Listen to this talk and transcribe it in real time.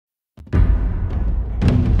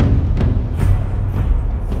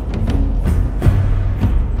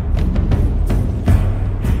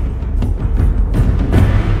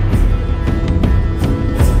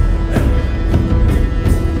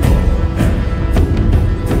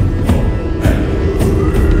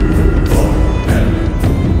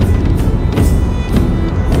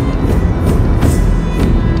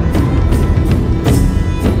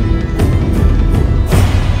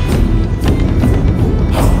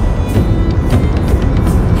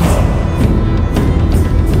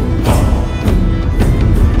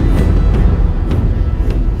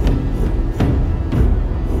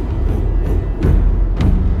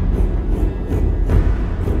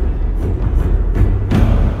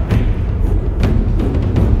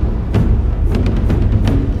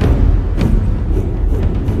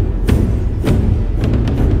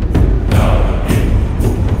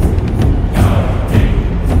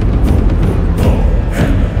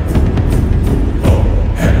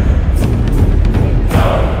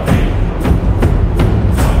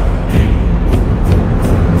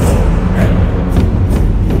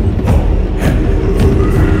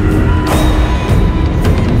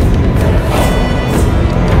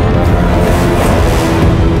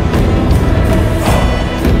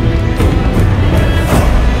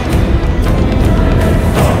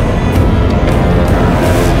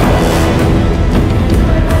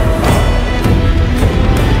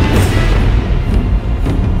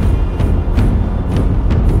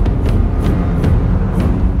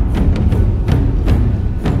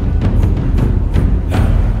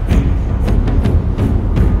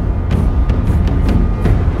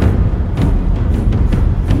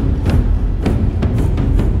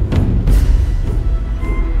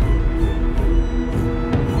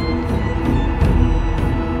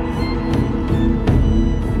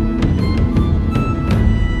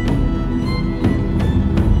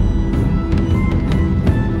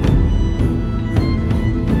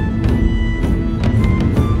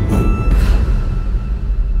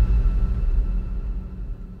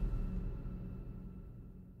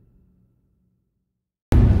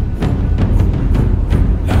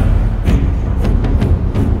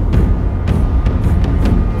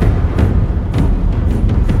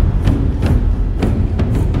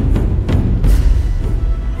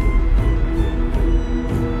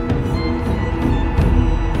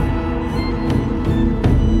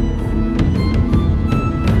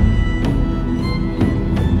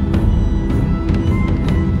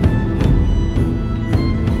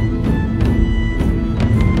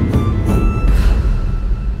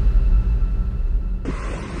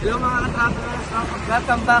Hello mga ka-travelers,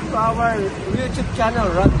 welcome back to our YouTube channel,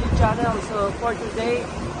 RobGhie channel. So for today,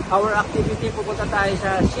 our activity, pupunta tayo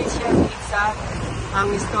sa Chichen, itza, ang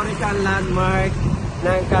historical landmark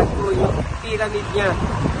ng Cancun, yung pyramid niya.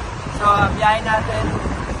 So biyahe natin,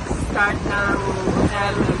 start ng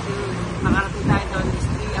hotel until nakarating tayo doon is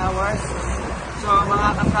 3 hours. So mga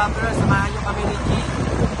ka-travelers, samahan nyo kami ni G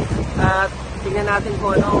at tingnan natin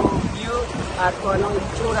kung anong view at kung anong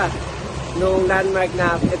itsura nung landmark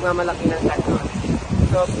na pinagmamalaki ng Cenote.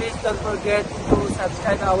 So please don't forget to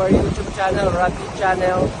subscribe our YouTube channel, RobGhie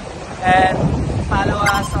channel, and follow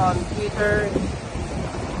us on Twitter,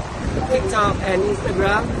 TikTok, and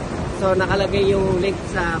Instagram. So nakalagay yung link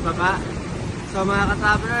sa baba. So mga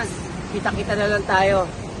ka-travelers, kita-kita na lang tayo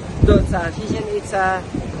doon sa Chichen, itza.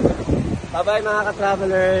 Bye-bye mga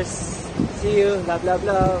ka-travelers. See you. Love, love,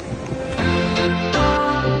 love.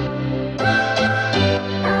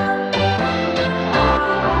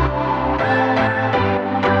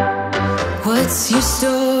 What's your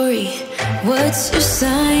story? What's your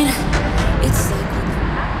sign? It's like...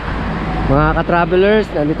 Mga ka-travelers,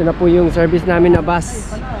 nandito na po yung service namin na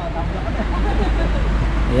bus.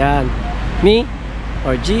 Ayan. Me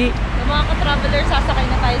or G. Yung mga ka-travelers, sasakay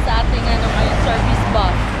na tayo sa ating service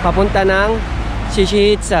bus. Papunta ng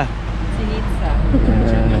Chichen.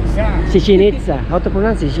 Chichen. How to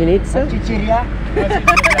pronounce Chichen?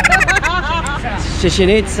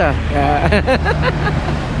 Chichen.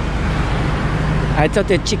 I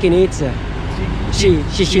thought it's chicken itza.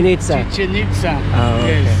 Chichen itza. Oh,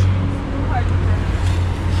 okay. Yes.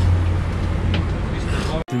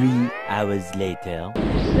 3 hours later.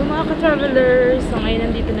 Yung mga ka-travelers, so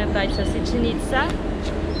ngayon nandito na tayo sa Chichen.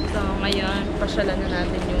 So ngayon, pasyalan na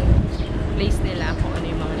natin yung place nila kung ano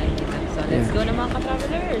yung mga nakikita. So let's go na mga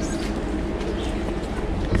ka-travelers.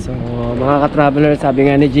 So mga ka-travelers, sabi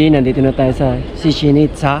nga ni G, nandito na tayo sa Chichen.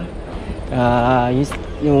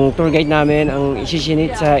 Yung tour guide namin, ang Chichen,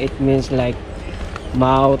 it means like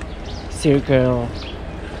mouth, circle,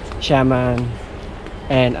 shaman,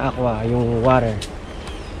 and aqua, yung water.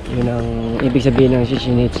 Yun ang ibig sabihin ng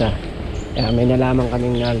Chichen. May nalaman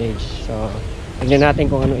kaming knowledge. So tignan natin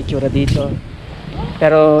kung ano itsura dito.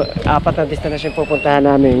 Pero 4 na destination pupuntahan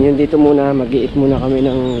namin. Yung dito muna, mag-i-eat muna kami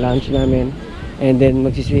ng lunch namin. And then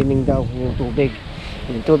magsiswimming daw yung tubig.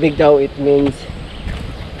 Yung tubig daw, it means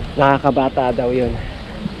nakakabata daw yun.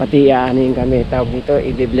 Pati aanin kami. Tawag dito,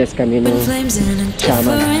 i-bless kami ng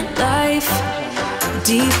shaman.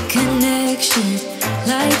 Deep connection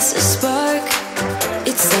lights a spark.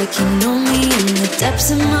 It's like you know me in the depths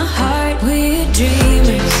of my heart. We're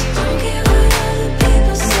dreamers. Don't care what other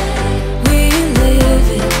people say. We're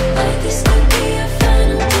living like this could be our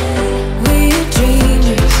final day. We're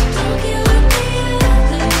dreamers. Don't care what the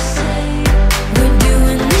others say. We're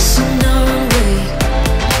doing this in our way.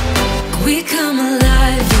 We come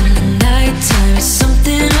alive in the nighttime. It's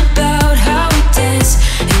something about how we dance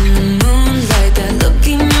in the moonlight. That look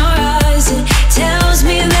in your eyes, it tells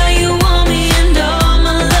me that you want me and all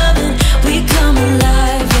my loving. We come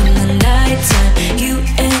alive in the nighttime. You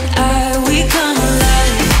and I, we come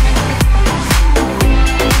alive.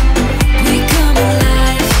 We come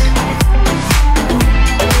alive.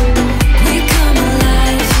 We come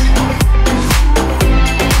alive.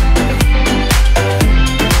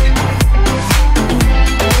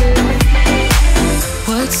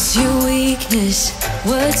 What's your weakness?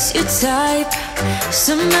 What's your type?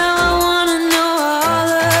 Somehow I wanna know all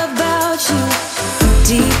about you.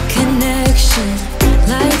 Deep connection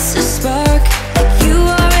lights a spark. You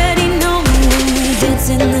already know me when we dance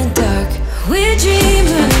in the dark. We're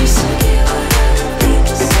dreamers.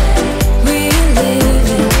 We're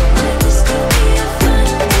living.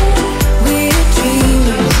 We're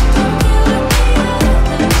dreamers.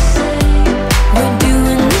 We're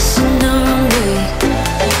doing this in our way.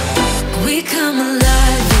 We come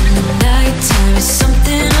alive in the nighttime. It's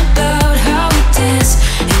something about how we dance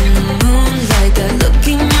in the moonlight. That look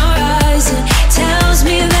in your eyes, it tells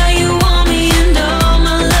me that you want me and all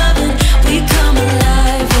my loving. We come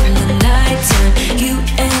alive in the nighttime. You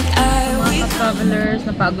and I, we Mga ka-travelers,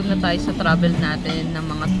 napagod na tayo sa travel natin ng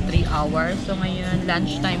mga 3 hours. So ngayon,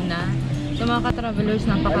 lunchtime na. So mga ka-travelers,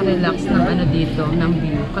 napaka-relax ng dito, ng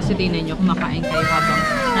view. Kasi tingnan nyo, kumakain kayo habang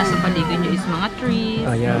nasa paligid nyo is mga trees.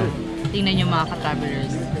 Oh, yeah. Tingnan nyo mga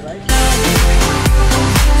ka-travelers.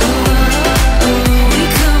 we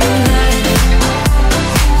come alive.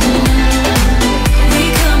 We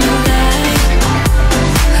come alive.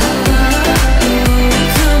 We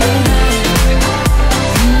come alive.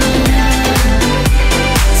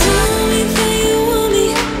 Tell me that you want me.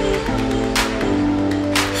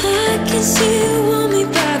 I can see you want me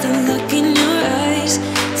by the look in your eyes.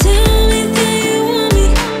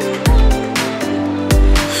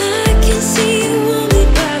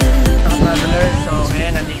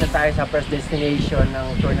 sa first destination ng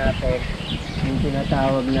tour natin, yung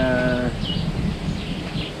tinatawag na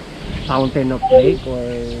Fountain of Lake, or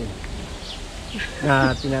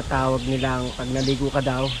na tinatawag nilang pag naligo ka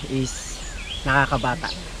daw is nakakabata,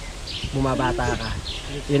 bumabata ka.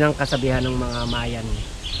 Yun ang kasabihan ng mga Mayan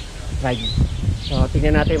tribe. So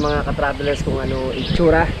tingnan natin mga ka-travelers kung ano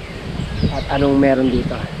itsura at anong meron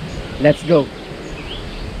dito. Let's go!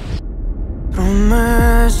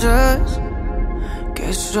 Promesas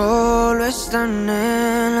que solo están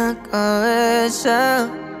en la cabeza,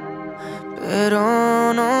 pero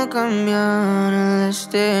no cambian el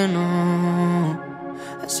destino.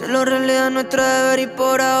 Hacerlo realidad es nuestro deber y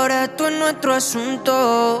por ahora esto es nuestro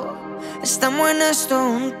asunto. Estamos en esto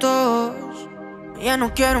juntos, ya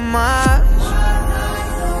no quiero más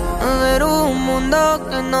ver un mundo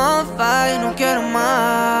que no falle, no quiero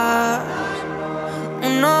más.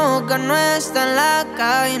 Uno que no está en la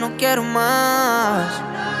calle, no quiero más.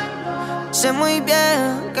 Sé muy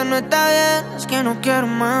bien que no está bien, es que no quiero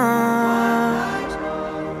más.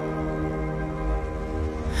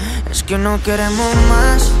 Es que no queremos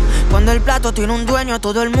más. Cuando el plato tiene un dueño, a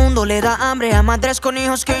todo el mundo le da hambre. A madres con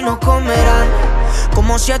hijos que hoy no comerán.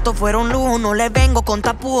 Como si esto fuera un lujo, no le vengo con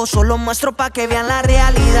tapujos, solo muestro pa' que vean la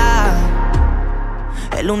realidad.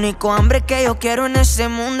 El único hambre que yo quiero en este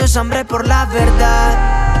mundo es hambre por la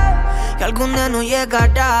verdad. Que algún día no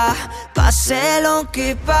llegará, pase lo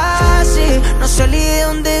que pase. No salí de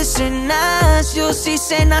donde se nació, si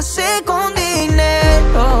se nace con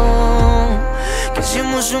dinero. Que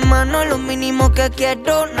somos humanos, lo mínimo que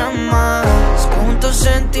quiero nada más. Que juntos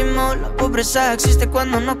sentimos, la pobreza existe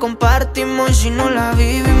cuando no compartimos. Y si no la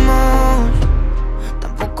vivimos,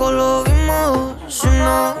 tampoco lo vimos.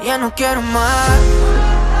 No, ya no quiero más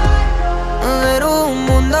ver un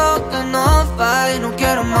mundo que no falle, no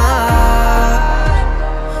quiero más.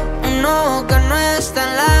 Uno que no está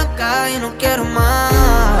en la calle, no quiero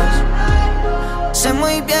más. Sé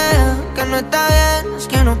muy bien que no está bien, es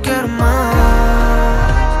que no quiero más.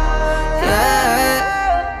 Yeah.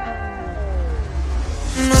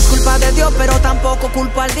 No es culpa de Dios, pero tampoco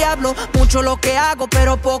culpa al diablo. Mucho lo que hago,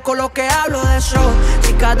 pero poco lo que hablo de eso.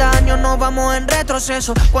 Si cada año nos vamos en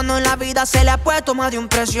retroceso, cuando en la vida se le ha puesto más de un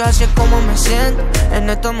precio. Así es como me siento en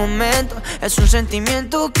estos momentos. Es un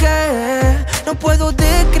sentimiento que no puedo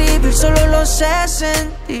describir, solo lo sé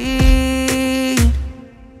sentir.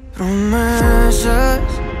 Promesas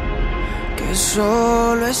que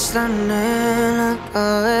solo están en la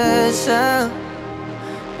cabeza,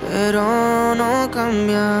 pero no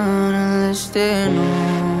cambian el destino.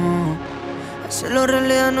 Hacerlo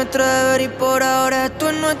realidad es nuestro deber y por ahora esto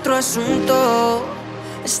es nuestro asunto.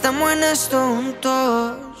 Estamos en esto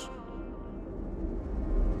juntos,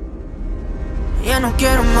 ya no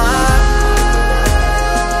quiero más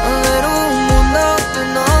ver un mundo que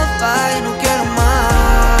no falle, no quiero más.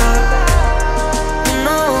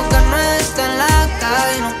 Uno que no está en la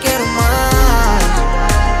calle, no quiero más.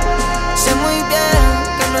 Sé muy bien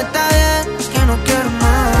que no está bien, es que no quiero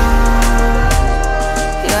más.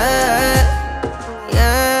 Yeah,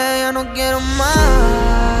 yeah, ya no quiero más.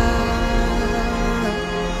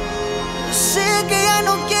 Yo sé que ya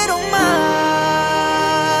no quiero más.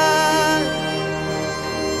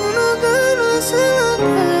 Uno que no está en la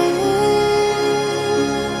calle,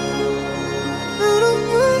 pero un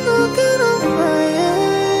mundo que no falle.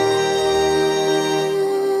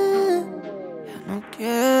 Ya no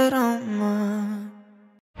quiero más.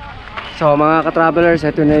 So mga ka-travelers,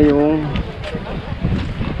 ito na yung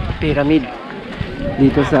pyramid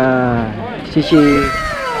dito sa Chichen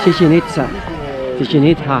Itza.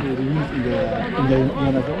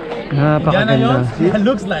 Napakaganda. It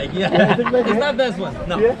looks like, yeah. It's not this one.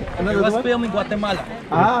 No. It was filmed in Guatemala.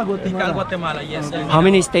 Ah, Tikal, Guatemala, yes. How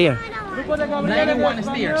many stairs? 91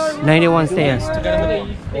 stairs. 91 stairs. Together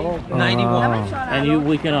with 91. And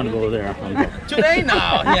we cannot go there. Today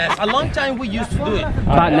now, yes. A long time we used to do it.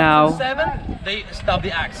 But now, 7, they stop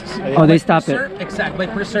the access. oh, they stop it. Exactly,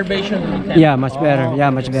 by preservation. Yeah, much better. Yeah,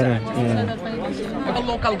 much better. Yeah. I'm a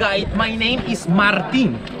local guide. My name is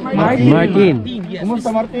Martin. Martin. Yes.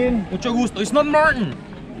 Kumusta, Martin? Mucho gusto. It's not Martin.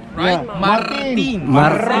 Right? Yeah.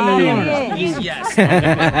 Martin. Yes.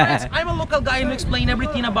 Friends, I'm a local guy and explain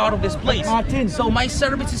everything about this place. Martin. So my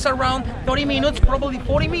service is around 30 minutes, probably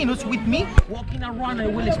 40 minutes with me walking around.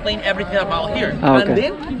 I will explain everything about here. Okay. And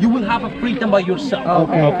then you will have a free time by yourself.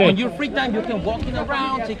 Okay. On your free time, you can walking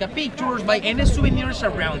around, take a pictures, buy any souvenirs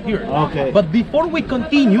around here. Okay. But before we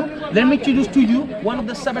continue, let me introduce to you one of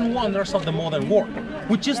the 7 wonders of the modern world,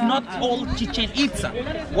 which is not all Chichen Itza.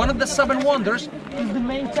 One of the 7 wonders is the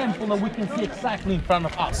main temple that we can see exactly in front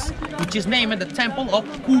of us, which is named the Temple of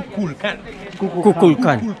Kukulkan.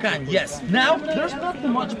 Kukulkan. Yes. Now, there's not too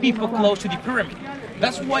much people close to the pyramid.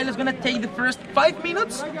 That's why it's gonna take the first 5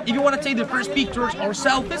 minutes if you want to take the first pictures or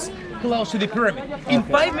selfies close to the pyramid. In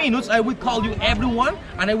 5 minutes, I will call you everyone,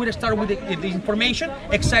 and I will start with the information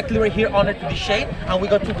exactly right here under to the shade, and we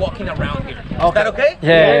got to walking around here. Is that okay?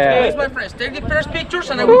 Yeah. Please, my friends, take the first pictures,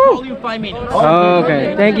 and I will call you in 5 minutes.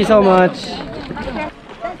 Okay, thank you so much.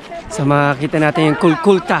 So makikita natin yung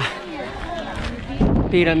Kulkulta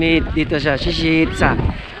Pyramid dito sa Chichen,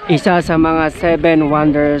 isa sa mga 7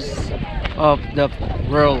 wonders of the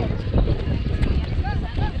world.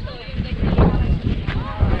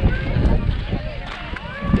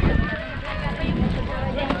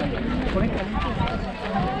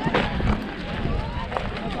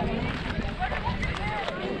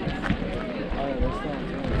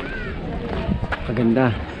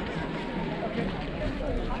 Maganda.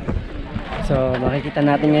 So makikita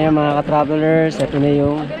natin ngayon mga ka-travelers, ito na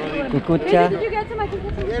yung Kukulkan,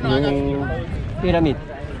 yung pyramid.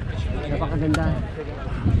 Napakaganda.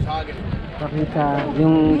 Pakita.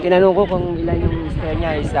 Yung tinanong ko kung ilan yung stair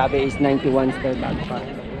niya, sabi is 91 stair bago pa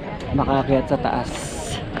makaakyat sa taas.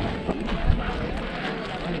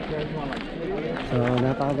 So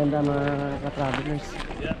napakaganda mga ka-travelers.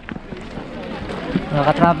 Mga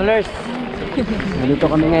ka-travelers, nandito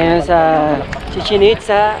kami ngayon sa Chichen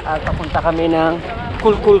at papunta kami ng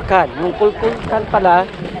Kukulkan. Yung Kukulkan pala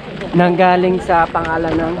nanggaling sa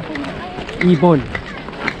pangalan ng ibon.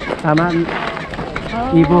 Tama?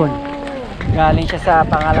 Ibon. Galing siya sa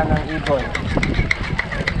pangalan ng ibon.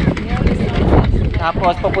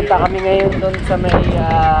 Tapos pupunta kami ngayon doon sa may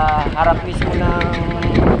harap mismo ng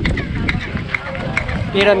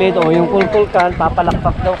pyramid o yung Kukulkan.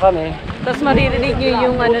 Papalakpak daw kami. Tapos maririnig nyo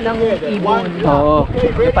yung ano ng ibon. Oo.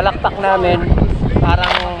 Ipalakpak namin.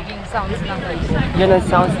 Parang Yung sounds ng yun ang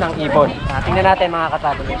sounds ng ibon. Tingnan natin mga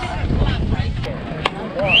ka-travelers.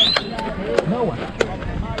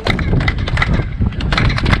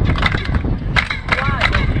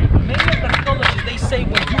 Many archaeologists, they say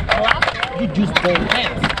when you clap, you use both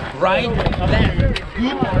hands. Right, left,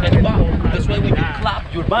 good, and back. That's why when you clap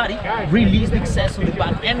your body, release the excess of the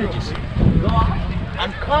bad energies. Go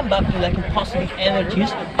and come back to like positive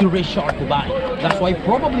energies to recharge the body. That's why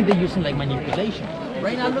probably they're using like manipulation.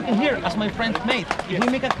 Right now, looking here, as my friend made, if we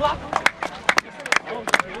make a clap,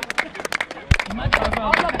 imagine all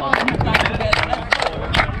of us we clap together.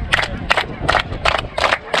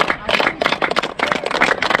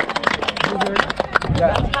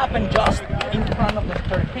 That happened just in front of the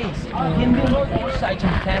staircase. In the north side of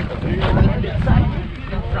the temple, on the side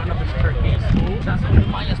in front of the staircase. That's what the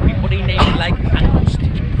Mayas people they named it like acoustic.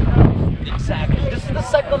 Exactly. This is the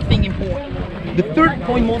second thing important. The third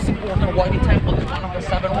point most important why the temple is one of the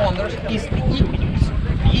 7 wonders is the equinox.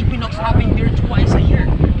 The equinox happens here twice a year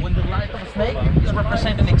when the life of a snake is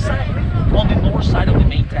represented exactly on the north side of the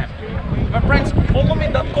main temple. My friends, follow me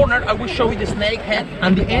in that corner. I will show you the snake head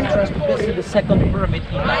and the entrance to visit the second pyramid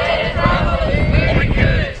in that over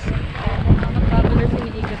here. Travelers,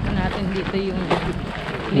 iniikot na natin dito yung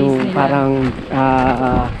place Yung nila. parang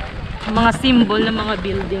mga symbol ng mga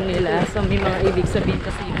building nila. So may mga ibig sabihin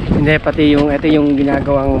kasi yun. hindi, pati yung ito yung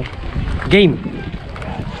ginagawang game.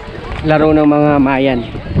 Laro ng mga Mayan.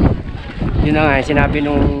 Yun na nga, sinabi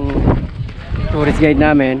nung tourist guide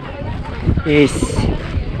namin is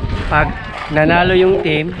pag nanalo yung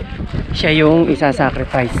team, siya yung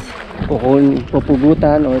isa-sacrifice.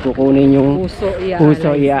 Pupugutan o kukunin yung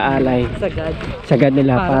puso iaalay sa God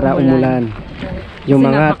nila para umulan. Yung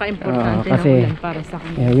kasi mga napaka-importante kasi ng ulan para sa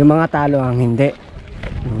kanila. yung mga talo ang hindi.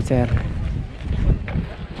 Loser.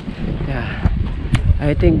 Yeah.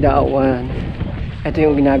 I think that one. Ito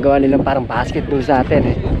yung ginagawa nilang parang basketball sa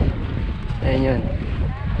atin eh. Ayun yun.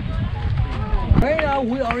 Right now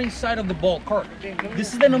we are inside of the ball court.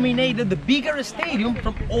 This is denominated the biggest stadium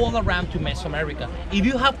from all around to Mesoamerica. If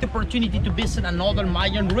you have the opportunity to visit another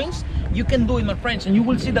Mayan ruins, you can do it, my friends, and you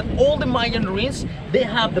will see that all the Mayan ruins, they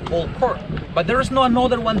have the ball court. But there is no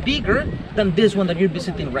another one bigger than this one that you're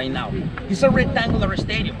visiting right now. It's a rectangular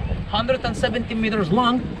stadium, 170 meters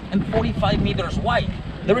long and 45 meters wide.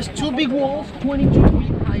 There is 2 big walls, 22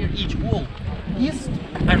 feet higher each wall, east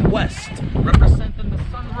and west, representing the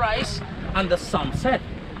sunrise and the sunset.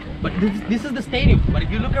 But this is the stadium. But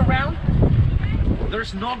if you look around,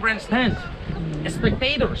 there's no grandstand.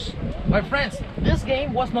 spectators. My friends, this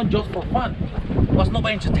game was not just for fun. It was not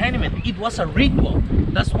by entertainment. It was a ritual.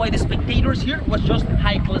 That's why the spectators here was just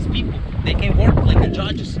high-class people. They can work like the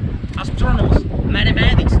judges, astronomers,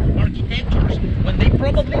 mathematics, architectures. When they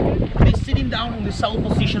probably be sitting down in the south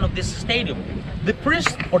position of this stadium. The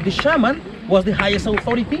priest or the shaman was the highest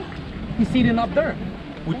authority. He's sitting up there.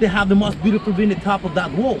 They have the most beautiful view in the top of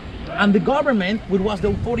that wall. And the government, which was the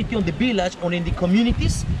authority on the village or in the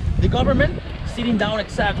communities, the government sitting down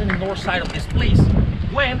exactly on the north side of this place.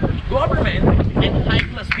 When government and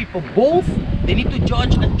high-class people both, they need to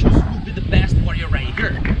judge and choose who will be the best warrior right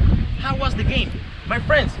here. How was the game? My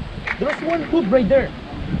friends, there's one hoop right there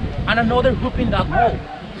and another hoop in that wall.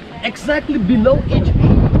 Exactly below each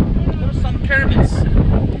hoop, there's some carvings.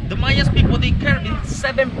 The Mayas people, they carved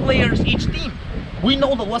 7 players each team. We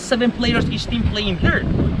know there was 7 players each team playing here.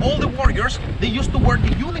 All the warriors, they used to wear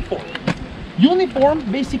the uniform. Uniform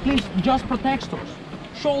basically just protectors.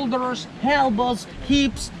 Shoulders, elbows,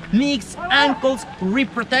 hips, knees, ankles,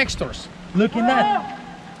 rib protectors. Look at that.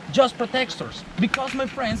 Just protectors. Because my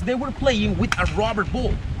friends, they were playing with a rubber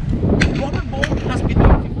ball. The rubber ball has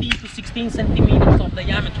between 15 to 16 centimeters of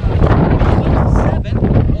diameter.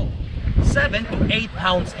 7 to 8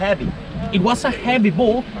 pounds heavy. It was a heavy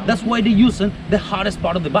ball, that's why they used the hardest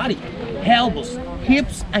part of the body. Elbows,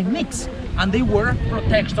 hips, and knees. And they were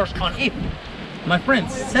protectors on it. My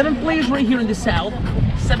friends, 7 players right here in the south,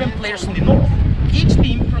 7 players in the north. Each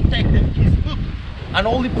team protected his hook. And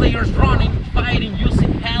all the players running, fighting,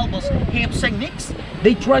 using elbows, hips, and knees,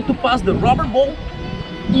 they tried to pass the rubber ball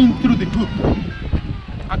in through the hoop.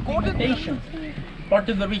 According to part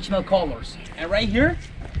of the original colors. And right here,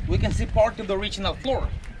 we can see part of the original floor.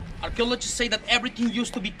 Archaeologists say that everything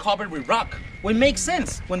used to be covered with rock. Well, it makes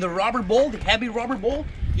sense when the rubber ball, the heavy rubber ball,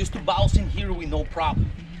 used to bounce in here with no problem.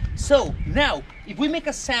 So now, if we make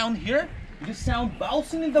a sound here, the sound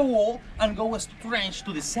bouncing in the wall and go strange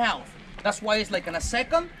to the south. That's why it's like in a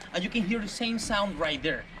second, and you can hear the same sound right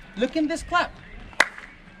there. Look in this clap.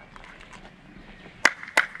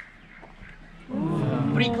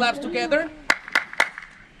 3 claps together.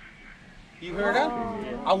 You heard that?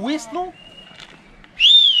 A whistle.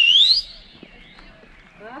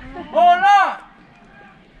 Hola!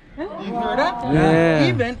 You heard that? Yeah.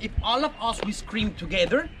 Even if all of us we scream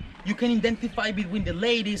together, you can identify between the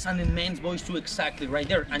ladies and the men's voice too exactly right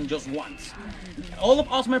there, and just once. All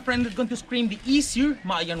of us, my friend, are going to scream the easier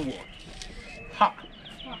Mayan word. Ha.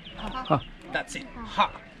 Ha. That's it.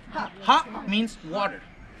 Ha. Ha means water,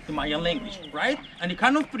 the Mayan language, right? And the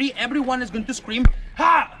count of 3, everyone is going to scream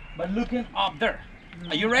ha, but looking up there.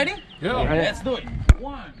 Are you ready? Yeah. Let's do it.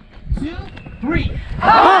 1, 2, 3.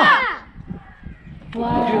 Ha! Did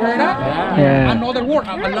you hear that? Yeah. Another word,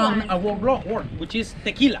 a word, which is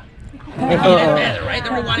tequila. Tequila is better, right?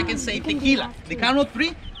 Everyone can say tequila. The count of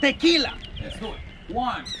 3, tequila. Let's do it.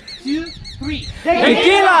 1, 2, 3.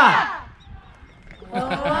 Tequila! You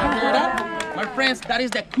hear that? My friends, that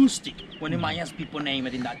is the acoustic when the Mayas people name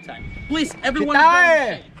it in that time. Please, everyone.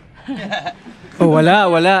 Oh, wala.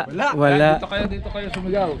 Dito kayo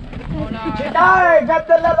sumigaw. Chichen!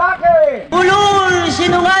 Ganda lalaki! Ulul!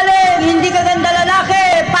 Sinungaling! Hindi ka ganda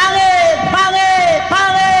lalaki! Pangit! Pangit!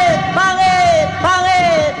 Pangit! Pangit!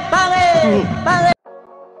 Pangit! Pangit! Pangit!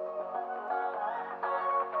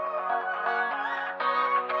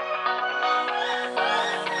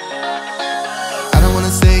 I don't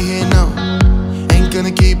wanna stay here, no. Ain't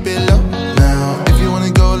gonna keep it low now. If you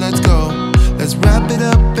wanna go, let's go. Let's wrap it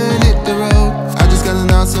up.